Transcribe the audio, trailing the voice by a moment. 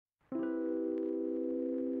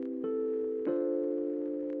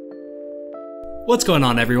What's going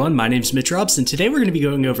on, everyone? My name's Mitch Robs, and today we're going to be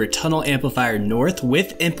going over Tunnel Amplifier North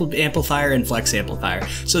with Imp Amplifier and Flex Amplifier.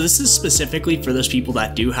 So this is specifically for those people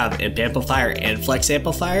that do have Imp Amplifier and Flex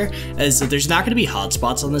Amplifier, as there's not going to be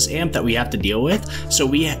hotspots on this amp that we have to deal with, so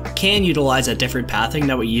we can utilize a different pathing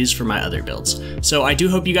that we use for my other builds. So I do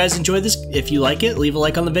hope you guys enjoy this. If you like it, leave a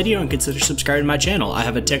like on the video and consider subscribing to my channel. I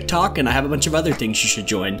have a TikTok and I have a bunch of other things you should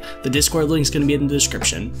join. The Discord link's going to be in the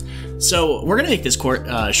description. So we're going to make this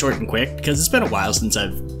short and quick because it's been a while since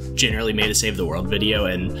I've generally made a Save the World video,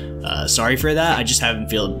 and sorry for that. I just haven't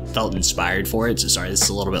felt inspired for it, so sorry this is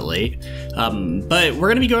a little bit late. But we're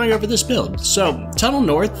going to be going over this build. So Tunnel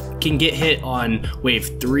North can get hit on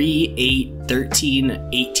wave 3, 8, 13,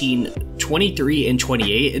 18, 23, and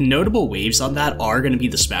 28, and notable waves on that are going to be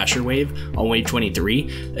the Smasher wave on wave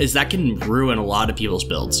 23, as that can ruin a lot of people's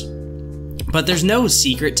builds. But there's no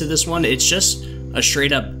secret to this one. It's just a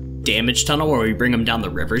straight up damage tunnel where we bring them down the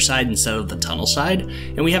river side instead of the tunnel side,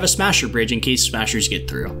 and we have a Smasher bridge in case Smashers get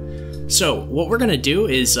through. So what we're going to do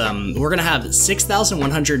is we're going to have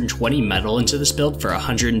 6,120 metal into this build for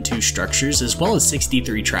 102 structures, as well as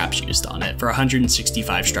 63 traps used on it for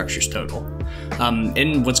 165 structures total.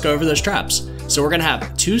 And let's go over those traps. So we're going to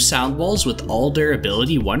have 2 sound walls with all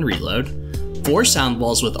durability 1 reload, 4 sound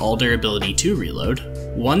walls with all durability 2 reload,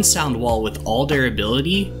 1 sound wall with all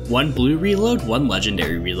durability, 1 blue reload, 1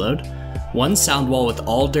 legendary reload, 1 sound wall with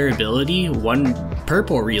all durability, 1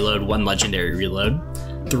 purple reload, 1 legendary reload,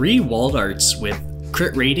 3 wall darts with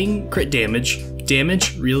crit rating, crit damage,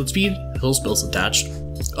 reload speed, heal spells attached,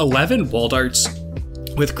 11 wall darts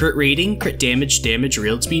with crit rating, crit damage,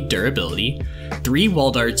 reload speed, durability, 3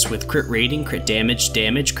 wall darts with crit rating, crit damage,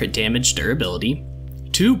 durability,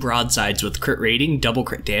 2 broadsides with crit rating, double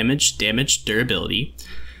crit damage, durability,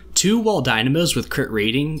 2 wall dynamos with crit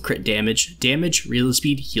rating, crit damage, reload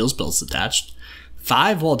speed, heal spells attached,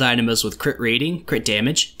 5 wall dynamos with crit rating, crit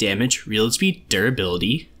damage, reload speed,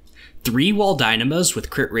 durability, 3 wall dynamos with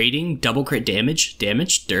crit rating, double crit damage,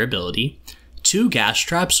 durability, 2 gas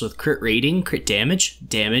traps with crit rating, crit damage,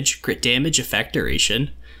 effect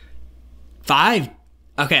duration, 5,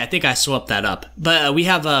 okay, I think I swapped that up, but we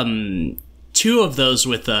have 2 of those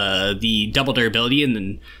with the double durability, and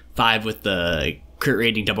then 5 with the crit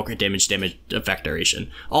rating, double crit damage, effect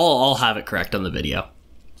duration. I'll have it correct on the video.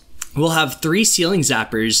 We'll have 3 ceiling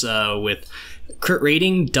zappers with crit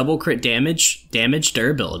rating, double crit damage,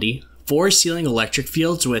 durability, 4 ceiling electric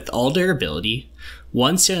fields with all durability,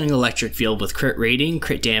 1 ceiling electric field with crit rating,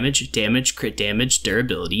 crit damage,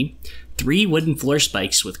 durability, 3 wooden floor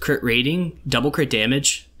spikes with crit rating, double crit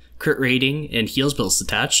damage, crit rating, and heal spells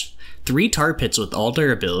attached, 3 tar pits with all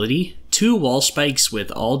durability, 2 wall spikes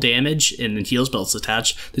with all damage and then heal spells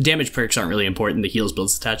attached. The damage perks aren't really important, the heal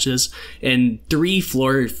spells attached is, and 3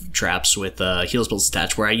 floor traps with heal spells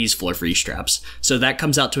attached, where I use floor freeze traps. So that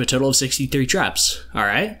comes out to a total of 63 traps.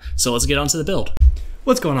 Alright, so let's get on to the build.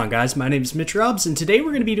 What's going on, guys? My name is Mitch Robs, and today we're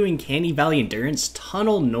going to be doing Canny Valley Endurance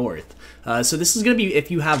Tunnel North. So this is going to be if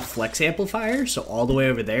you have Flex Amplifier, so all the way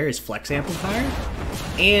over there is Flex Amplifier,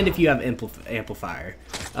 and if you have Amplifier.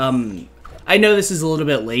 I know this is a little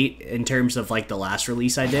bit late in terms of like the last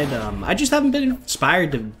release I did. I just haven't been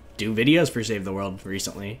inspired to do videos for Save the World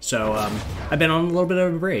recently, so I've been on a little bit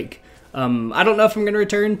of a break. I don't know if I'm going to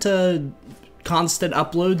return to constant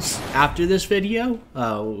uploads after this video.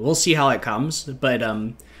 We'll see how it comes, but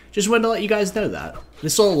just wanted to let you guys know that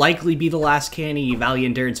this will likely be the last Canny Valley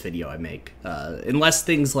Endurance video I make, unless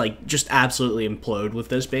things like just absolutely implode with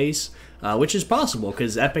this base, which is possible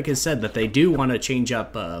because Epic has said that they do want to change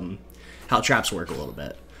up how traps work a little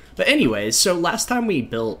bit. But anyways, so last time we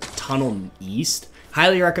built Tunnel East,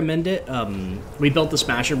 highly recommend it. We built the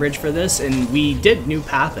Smasher bridge for this, and we did new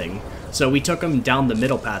pathing. So we took them down the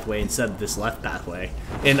middle pathway instead of this left pathway.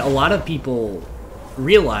 And a lot of people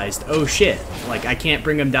realized, oh shit, like I can't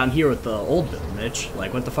bring them down here with the old build, Mitch.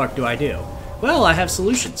 Like what the fuck do I do? Well, I have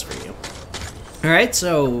solutions for you. Alright,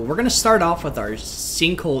 so we're going to start off with our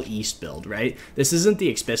Sinkhole East build, right? This isn't the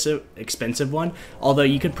expensive one, although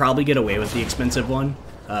you could probably get away with the expensive one,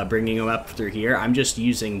 bringing them up through here. I'm just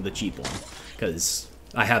using the cheap one, because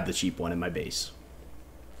I have the cheap one in my base.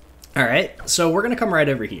 Alright, so we're going to come right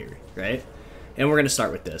over here, right? And we're going to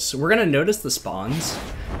start with this. So we're going to notice the spawns.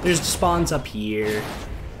 There's spawns up here,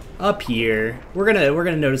 up here. We're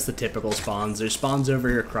gonna notice the typical spawns. There's spawns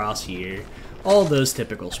over across here. All those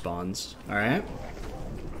typical spawns, alright?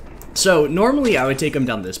 So normally I would take them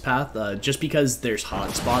down this path, just because there's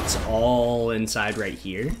hotspots all inside right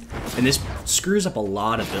here, and this screws up a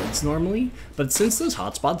lot of builds normally, but since those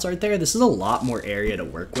hotspots aren't there, this is a lot more area to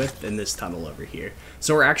work with in this tunnel over here.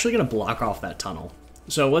 So we're actually going to block off that tunnel.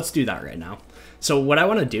 So let's do that right now. So what I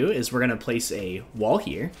want to do is we're going to place a wall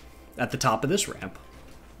here at the top of this ramp.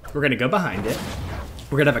 We're going to go behind it.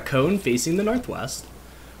 We're going to have a cone facing the northwest,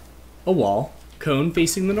 a wall, cone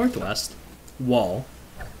facing the northwest, wall.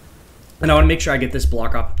 And I want to make sure I get this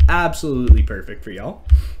block off absolutely perfect for y'all.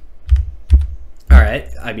 Alright,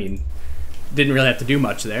 I mean, didn't really have to do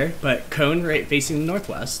much there, but cone right facing the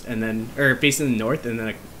northwest, and then, or facing the north, and then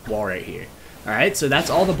a wall right here. Alright, so that's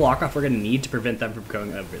all the block off we're going to need to prevent them from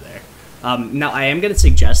going over there. Now, I am going to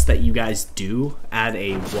suggest that you guys do add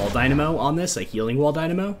a wall dynamo on this, a healing wall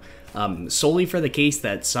dynamo, solely for the case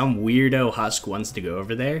that some weirdo husk wants to go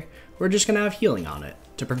over there. We're just going to have healing on it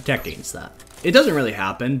to protect against that. It doesn't really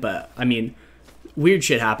happen, but, I mean, weird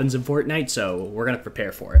shit happens in Fortnite, so we're going to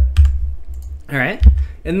prepare for it. Alright,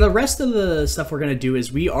 and the rest of the stuff we're going to do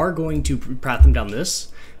is we are going to path them down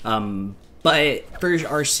this, but for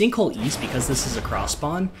our sinkhole east, because this is a cross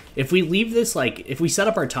spawn, if we leave this, like, if we set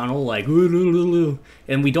up our tunnel, like,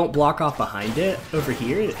 and we don't block off behind it over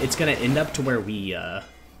here, it's going to end up to where we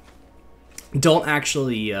don't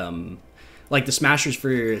actually, like, the smashers for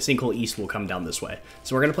sinkhole east will come down this way.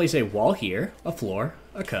 So we're going to place a wall here, a floor,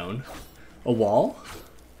 a cone, a wall,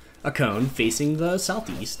 a cone facing the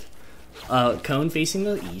southeast, a cone facing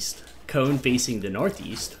the east, cone facing the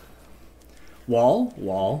northeast, wall,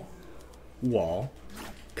 wall, wall,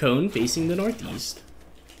 cone facing the northeast,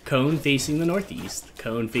 cone facing the northeast,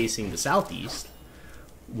 cone facing the southeast,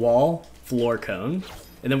 wall, floor, cone,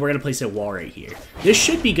 and then we're going to place a wall right here. This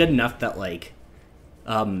should be good enough that, like,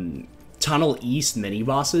 tunnel east mini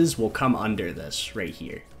bosses will come under this right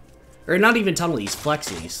here. Or not even tunnel east,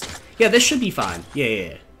 flex east. Yeah, this should be fine.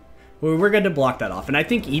 Yeah. We're going to block that off. And I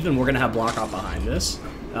think even we're going to have block off behind this.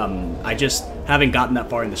 I just haven't gotten that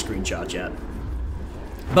far in the screenshot yet.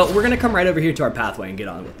 But we're going to come right over here to our pathway and get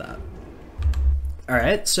on with that.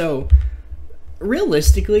 Alright, so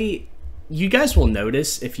realistically, you guys will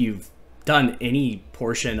notice if you've done any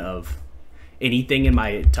portion of anything in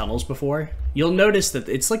my tunnels before, you'll notice that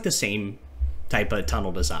it's like the same type of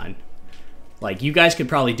tunnel design. Like, you guys could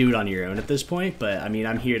probably do it on your own at this point, but I mean,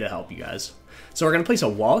 I'm here to help you guys. So we're going to place a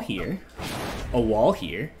wall here, a wall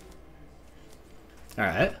here.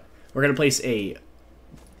 Alright, we're going to place a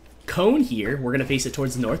cone here. We're going to face it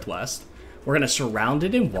towards the northwest. We're going to surround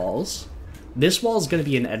it in walls. This wall is going to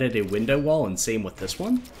be an edited window wall, and same with this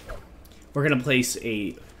one. We're going to place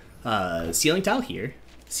a ceiling tile here,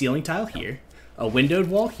 a windowed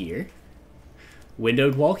wall here,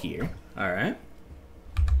 windowed wall here. All right.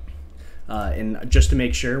 And just to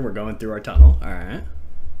make sure we're going through our tunnel. All right.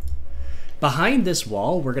 Behind this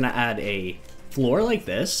wall, we're going to add a floor like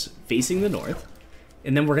this, facing the north,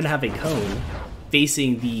 and then we're going to have a cone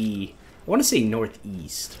facing the, I want to say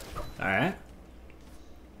northeast. All right.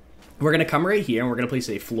 We're going to come right here, and we're going to place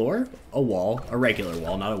a floor, a wall, a regular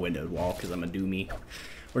wall, not a windowed wall, because I'm a doomie.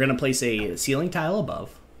 We're going to place a ceiling tile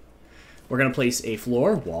above. We're going to place a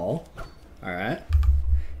floor, wall. All right.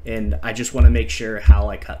 And I just want to make sure how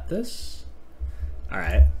I cut this. All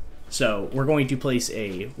right. So we're going to place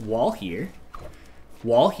a wall here,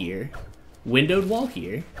 windowed wall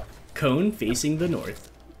here, cone facing the north.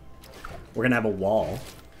 We're going to have a wall.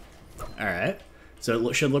 All right. So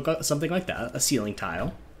it should look something like that, a ceiling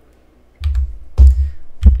tile.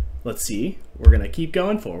 Let's see. We're going to keep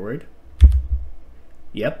going forward.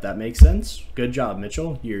 Yep, that makes sense. Good job,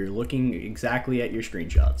 Mitchell. You're looking exactly at your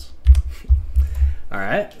screenshots. All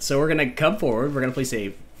right. So we're going to come forward. We're going to place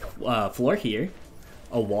a floor here,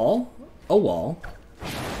 a wall, a wall.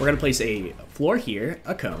 We're going to place a floor here,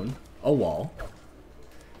 a cone, a wall,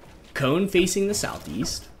 cone facing the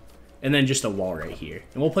southeast, and then just a wall right here.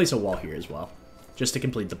 And we'll place a wall here as well, just to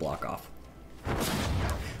complete the block off.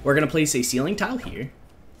 We're going to place a ceiling tile here.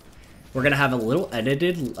 We're going to have a little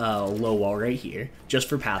edited low wall right here, just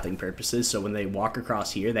for pathing purposes, so when they walk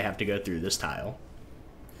across here, they have to go through this tile.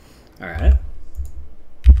 Alright.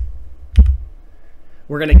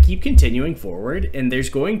 We're going to keep continuing forward, and there's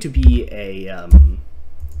going to be a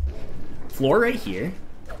floor right here,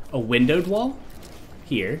 a windowed wall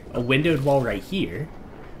here, a windowed wall right here.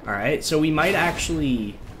 Alright, so we might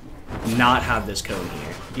actually not have this cone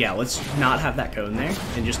here. Yeah, let's not have that cone there,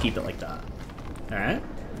 and just keep it like that. Alright.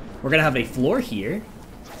 We're going to have a floor here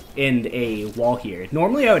and a wall here.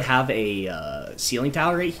 Normally I would have a ceiling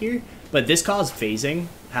tile right here, but this caused phasing,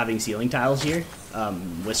 having ceiling tiles here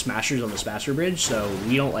with smashers on the smasher bridge, so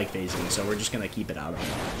we don't like phasing, so we're just going to keep it out of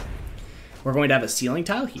it. We're going to have a ceiling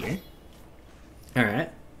tile here.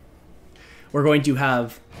 Alright. We're going to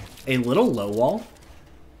have a little low wall.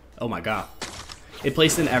 Oh my god. It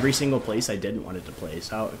placed in every single place I didn't want it to place.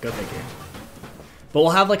 Go figure. But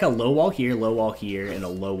we'll have like a low wall here, and a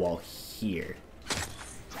low wall here.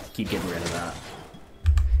 keep getting rid of that.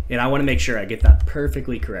 And I want to make sure I get that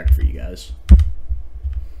perfectly correct for you guys.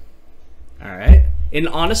 All right. And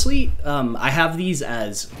honestly, I have these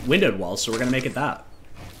as windowed walls, so we're going to make it that.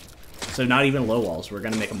 So not even low walls. We're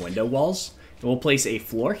going to make them window walls. And we'll place a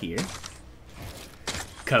floor here,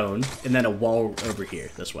 cone, and then a wall over here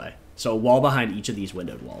this way. So a wall behind each of these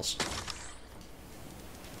windowed walls.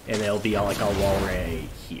 And they'll be all like a wall right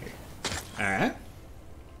here. All right.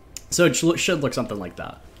 So it should look something like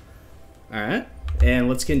that. All right. And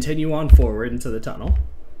let's continue on forward into the tunnel.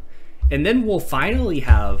 And then we'll finally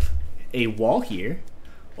have a wall here,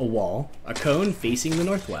 a wall, a cone facing the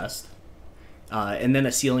northwest, and then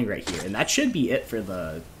a ceiling right here. And that should be it for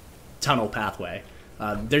the tunnel pathway.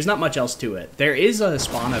 There's not much else to it. There is a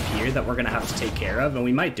spawn up here that we're going to have to take care of, and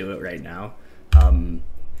we might do it right now.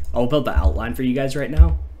 I'll build the outline for you guys right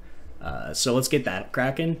now. So let's get that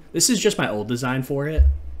cracking. This is just my old design for it.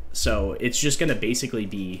 So it's just going to basically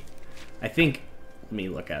be, I think, let me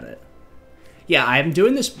look at it. Yeah, I'm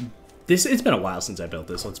doing this. It's been a while since I built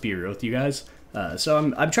this, let's be real with you guys. So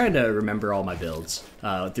I'm trying to remember all my builds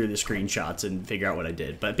through the screenshots and figure out what I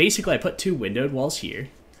did. But basically I put 2 windowed walls here.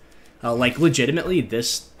 Like legitimately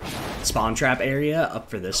this spawn trap area up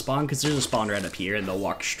for this spawn, because there's a spawn right up here and they'll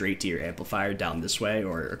walk straight to your amplifier down this way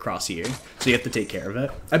or across here. So you have to take care of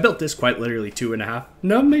it. I built this quite literally 2.5,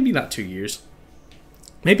 no, maybe not 2 years.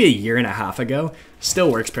 Maybe 1.5 years ago.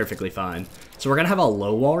 Still works perfectly fine. So we're gonna have a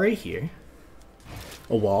low wall right here.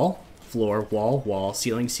 A wall, floor, wall, wall,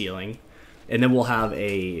 ceiling, ceiling. And then we'll have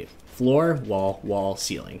a floor, wall, wall,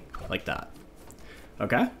 ceiling. Like that.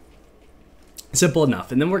 Okay? Simple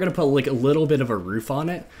enough. And then we're going to put like a little bit of a roof on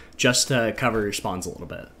it just to cover your spawns a little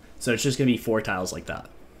bit. So it's just going to be 4 tiles like that.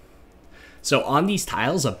 So on these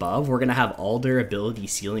tiles above, we're going to have all durability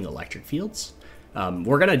ceiling electric fields.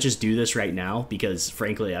 We're going to just do this right now because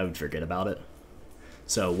frankly, I would forget about it.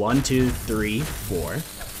 So 1, 2, 3, 4.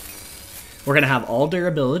 We're going to have all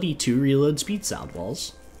durability 2 reload speed sound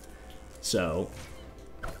walls. So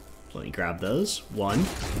let me grab those. 1.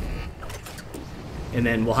 And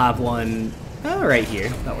then we'll have one right here.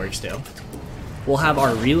 That works too. We'll have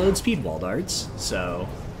our reload speed wall darts. So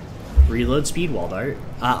reload speed wall dart.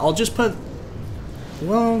 I'll just put,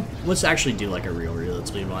 well, let's actually do like a real reload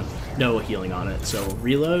speed one. No healing on it. So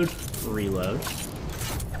reload, reload.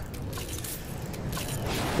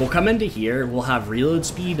 We'll come into here. We'll have reload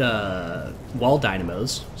speed wall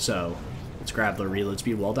dynamos. So let's grab the reload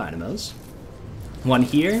speed wall dynamos. One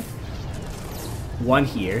here. One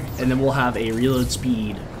here. And then we'll have a reload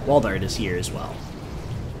speed wall dart is here as well.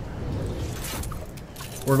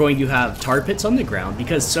 We're going to have tar pits on the ground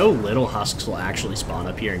because so little husks will actually spawn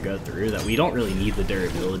up here and go through that we don't really need the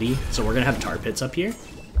durability. So we're going to have tar pits up here.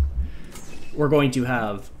 We're going to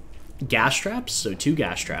have gas traps. So 2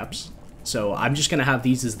 gas traps. So I'm just going to have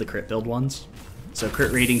these as the crit build ones. So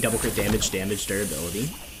crit rating, double crit damage, damage,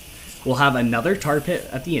 durability. We'll have another tar pit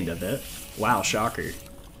at the end of it. Wow, shocker.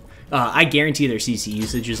 I guarantee their CC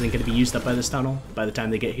usage isn't going to be used up by this tunnel by the time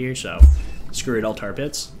they get here, so screw it, all tar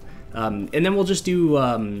pits. And then we'll just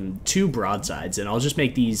do 2 broadsides, and I'll just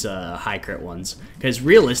make these high crit ones. Because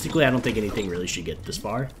realistically, I don't think anything really should get this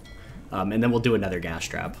far. And then we'll do another gas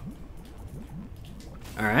trap.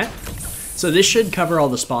 Alright. So this should cover all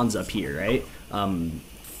the spawns up here, right?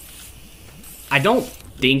 I don't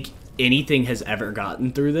think anything has ever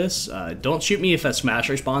gotten through this. Don't shoot me if a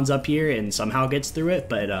smasher spawns up here and somehow gets through it,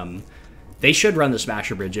 but they should run the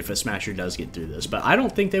smasher bridge if a smasher does get through this, but I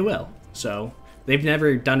don't think they will. So they've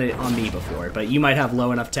never done it on me before, but you might have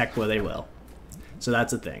low enough tech where they will. So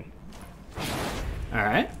that's a thing.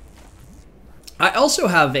 Alright. I also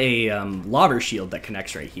have a lava shield that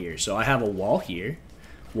connects right here. So I have a wall here.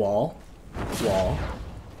 Wall. Wall.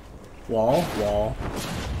 Wall. Wall.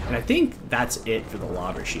 And I think that's it for the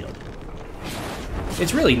lava shield.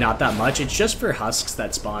 It's really not that much. It's just for husks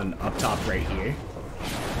that spawn up top right here.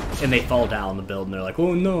 And they fall down the build and they're like,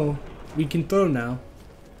 oh no, we can throw now.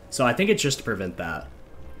 So I think it's just to prevent that.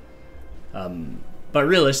 But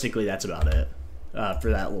realistically, that's about it for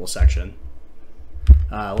that little section.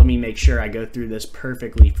 Let me make sure I go through this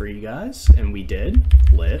perfectly for you guys. And we did.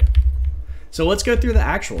 Lit. So let's go through the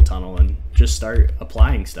actual tunnel and just start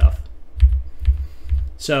applying stuff.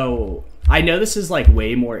 So I know this is like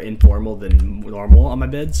way more informal than normal on my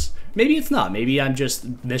bids. Maybe it's not. Maybe I'm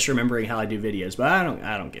just misremembering how I do videos, but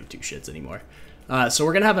I don't give 2 shits anymore. So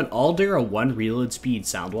we're gonna have an all Dura 1 reload speed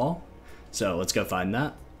sound wall. So let's go find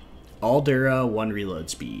that. All Dura 1 reload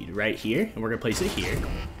speed right here, and we're gonna place it here.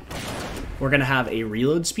 We're gonna have a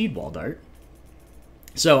reload speed wall dart.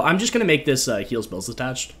 So I'm just gonna make this heals bills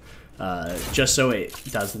attached, just so it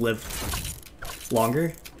does live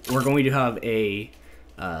longer. We're going to have a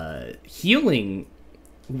healing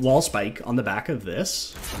wall spike on the back of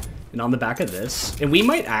this and on the back of this. And we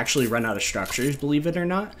might actually run out of structures, believe it or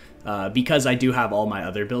not, because I do have all my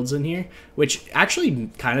other builds in here, which actually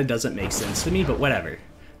kind of doesn't make sense to me, but whatever.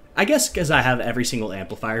 I guess because I have every single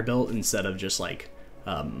amplifier built instead of just like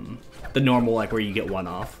the normal, like where you get one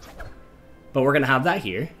off. But we're going to have that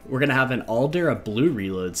here. We're going to have an Aldera blue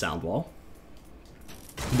reload sound wall.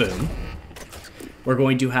 Boom. We're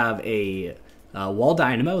going to have a wall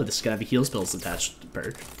dynamo. This is going to have a heals builds attached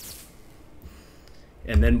perk.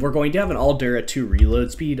 And then we're going to have an Aldera 2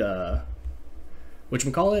 reload speed,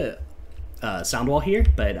 whatchamacallit, sound wall here.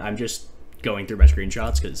 But I'm just going through my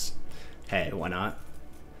screenshots because, hey, why not?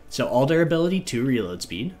 So Aldera ability 2 reload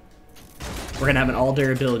speed. We're going to have an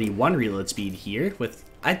Aldera ability 1 reload speed here with...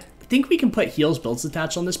 I think we can put heals builds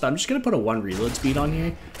attached on this, but I'm just going to put a 1 reload speed on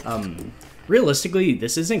here. Realistically,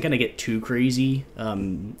 this isn't going to get too crazy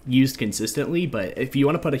used consistently, but if you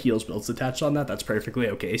want to put a heals builds attached on that, that's perfectly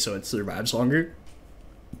okay, so it survives longer.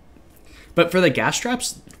 But for the gas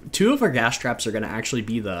traps, 2 of our gas traps are going to actually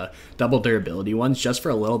be the double durability ones, just for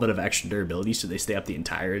a little bit of extra durability so they stay up the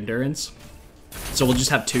entire endurance. So we'll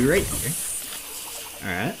just have 2 right here.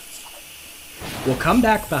 Alright. We'll come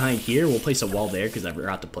back behind here. We'll place a wall there because I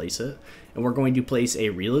forgot to place it. And we're going to place a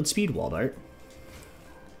reload speed wall dart.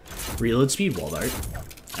 Reload speed wall dart.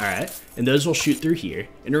 Alright. And those will shoot through here.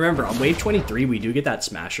 And remember, on wave 23, we do get that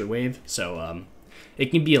smasher wave. So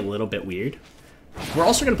it can be a little bit weird. We're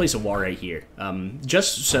also going to place a wall right here.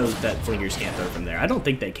 Just so that flingers can't throw from there. I don't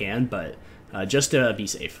think they can, but just to be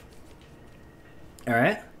safe.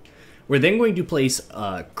 Alright. We're then going to place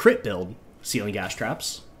crit build ceiling gas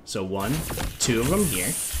traps. So 1, 2 of them here.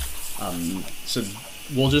 So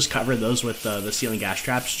we'll just cover those with the ceiling gas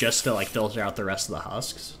traps just to like filter out the rest of the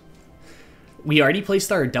husks. We already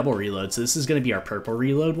placed our double reload, so this is going to be our purple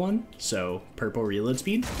reload one. So purple reload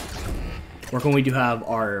speed. We're going to have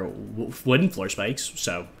our wooden floor spikes,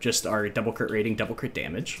 so just our double crit rating, double crit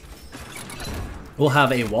damage. We'll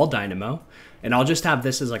have a wall dynamo, and I'll just have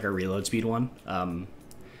this as like a reload speed one.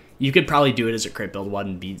 You could probably do it as a crit build one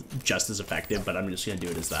and be just as effective, but I'm just going to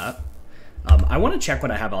do it as that. I want to check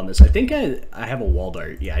what I have on this. I think I have a wall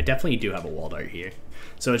dart. Yeah, I definitely do have a wall dart here.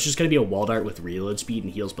 So it's just going to be a wall dart with reload speed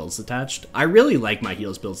and heals builds attached. I really like my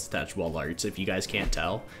heals builds attached wall darts, if you guys can't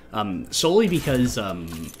tell. Solely because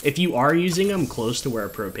if you are using them close to where a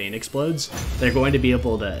propane explodes, they're going to be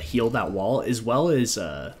able to heal that wall, as well as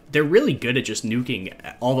they're really good at just nuking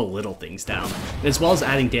all the little things down, as well as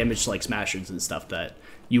adding damage to like smashers and stuff that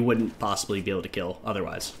you wouldn't possibly be able to kill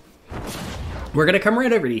otherwise. We're going to come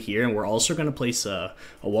right over to here, and we're also going to place a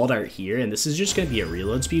wall dart here, and this is just going to be a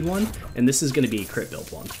reload speed one, and this is going to be a crit build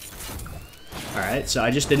one. Alright, so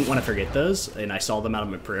I just didn't want to forget those, and I saw them out of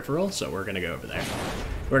my peripheral, so we're going to go over there.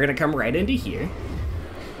 We're going to come right into here,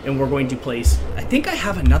 and we're going to place... I think I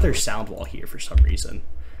have another sound wall here for some reason.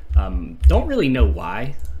 Don't really know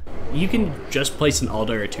why. You can just place an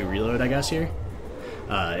Aldera 2 reload, I guess, here.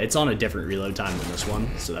 It's on a different reload time than this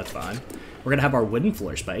one, so that's fine. We're going to have our wooden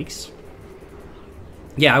floor spikes.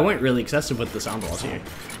 Yeah, I went really excessive with the sound walls here.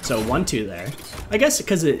 So 1, 2 there. I guess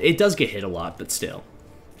because it does get hit a lot, but still.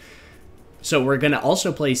 So we're going to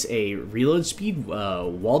also place a reload speed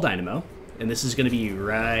wall dynamo. And this is going to be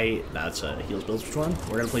right... That's a heals builds one.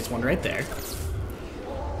 We're going to place one right there.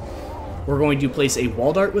 We're going to place a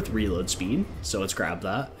wall dart with reload speed. So let's grab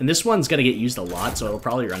that. And this one's going to get used a lot, so it'll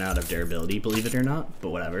probably run out of durability, believe it or not. But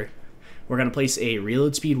whatever. We're going to place a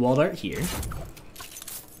reload speed wall dart here.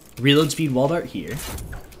 Reload speed wall dart here.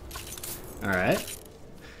 Alright.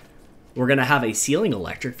 We're going to have a ceiling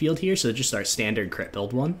electric field here, so just our standard crit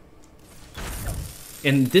build one.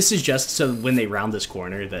 And this is just so when they round this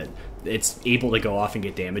corner that it's able to go off and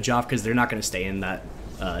get damage off, because they're not going to stay in that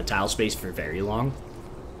tile space for very long.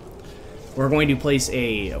 We're going to place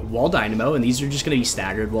a wall dynamo, and these are just going to be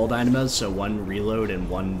staggered wall dynamos, so 1 reload and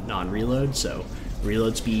 1 non-reload. So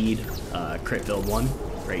reload speed, crit build one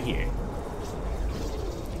right here.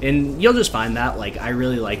 And you'll just find that, like, I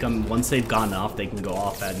really like them. Once they've gone off, they can go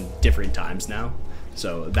off at different times now.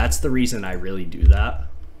 So that's the reason I really do that.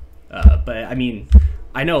 But, I mean,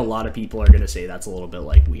 I know a lot of people are going to say that's a little bit,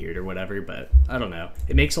 like, weird or whatever, but I don't know.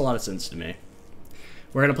 It makes a lot of sense to me.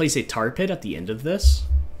 We're going to place a tar pit at the end of this.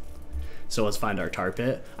 So let's find our tar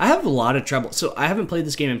pit. I have a lot of trouble. So I haven't played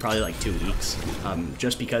this game in probably like 2 weeks,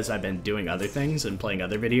 just because I've been doing other things and playing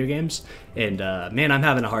other video games. And man, I'm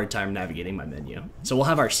having a hard time navigating my menu. So we'll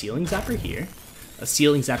have our ceiling zapper here, a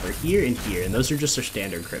ceiling zapper here and here, and those are just our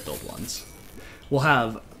standard crit build ones. We'll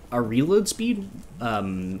have our reload speed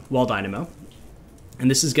wall dynamo, and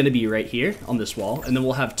this is going to be right here on this wall. And then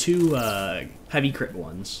we'll have 2 heavy crit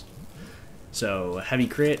ones. So heavy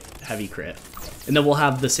crit, and then we'll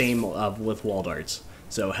have the same with wall darts.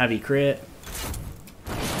 So heavy crit,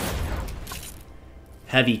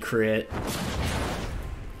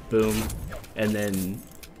 boom, and then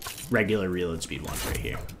regular reload speed one right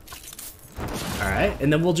here. Alright,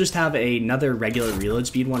 and then we'll just have another regular reload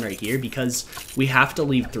speed one right here because we have to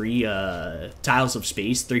leave 3 tiles of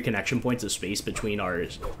space, 3 connection points of space between our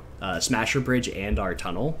smasher bridge and our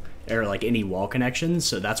tunnel, or like any wall connections,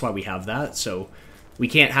 so that's why we have that. So we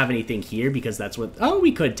can't have anything here because that's what, oh,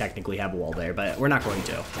 we could technically have a wall there, but we're not going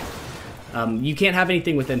to. You can't have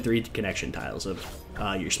anything within 3 connection tiles of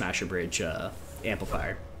your smasher bridge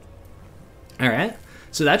amplifier. Alright.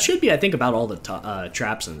 So that should be, I think, about all the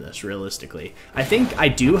traps in this, realistically. I think I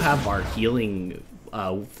do have our healing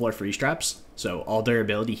floor freeze traps. So all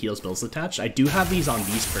durability heals bills attached. I do have these on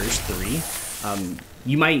these first 3.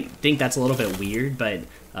 You might think that's a little bit weird, but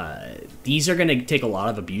these are going to take a lot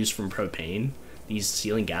of abuse from propane, these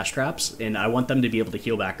ceiling gas traps, and I want them to be able to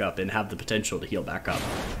heal back up and have the potential to heal back up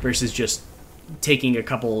versus just taking a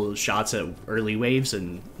couple shots at early waves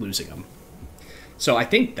and losing them. So I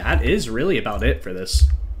think that is really about it for this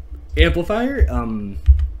amplifier.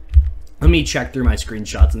 Let me check through my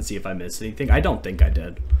screenshots and see if I missed anything. I don't think I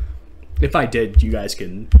did. If I did, you guys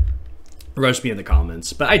can roast me in the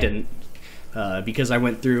comments. But I didn't, because I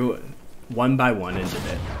went through one by one and did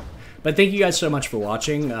it. But thank you guys so much for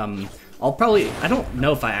watching. I don't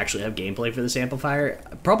know if I actually have gameplay for this amplifier.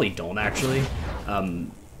 I probably don't actually.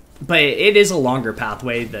 But it is a longer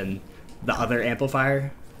pathway than the other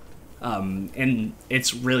amplifier. And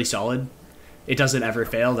it's really solid. It doesn't ever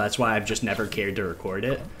fail. That's why I've just never cared to record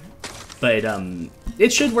it. But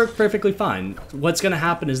it should work perfectly fine. What's going to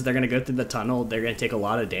happen is they're going to go through the tunnel. They're going to take a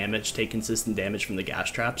lot of damage, take consistent damage from the gas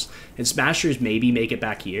traps. And smashers maybe make it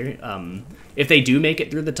back here. If they do make it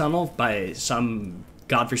through the tunnel by some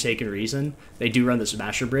godforsaken reason, they do run the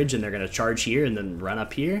smasher bridge and they're going to charge here and then run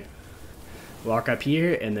up here, walk up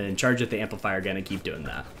here, and then charge at the amplifier again and keep doing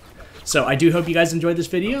that. So I do hope you guys enjoyed this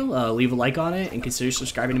video. Leave a like on it and consider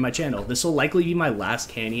subscribing to my channel. This will likely be my last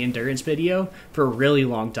Canny Endurance video for a really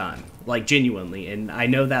long time, like genuinely. And I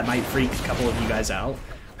know that might freak a couple of you guys out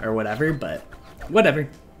or whatever, but whatever.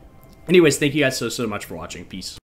 Anyways, thank you guys so much for watching. Peace.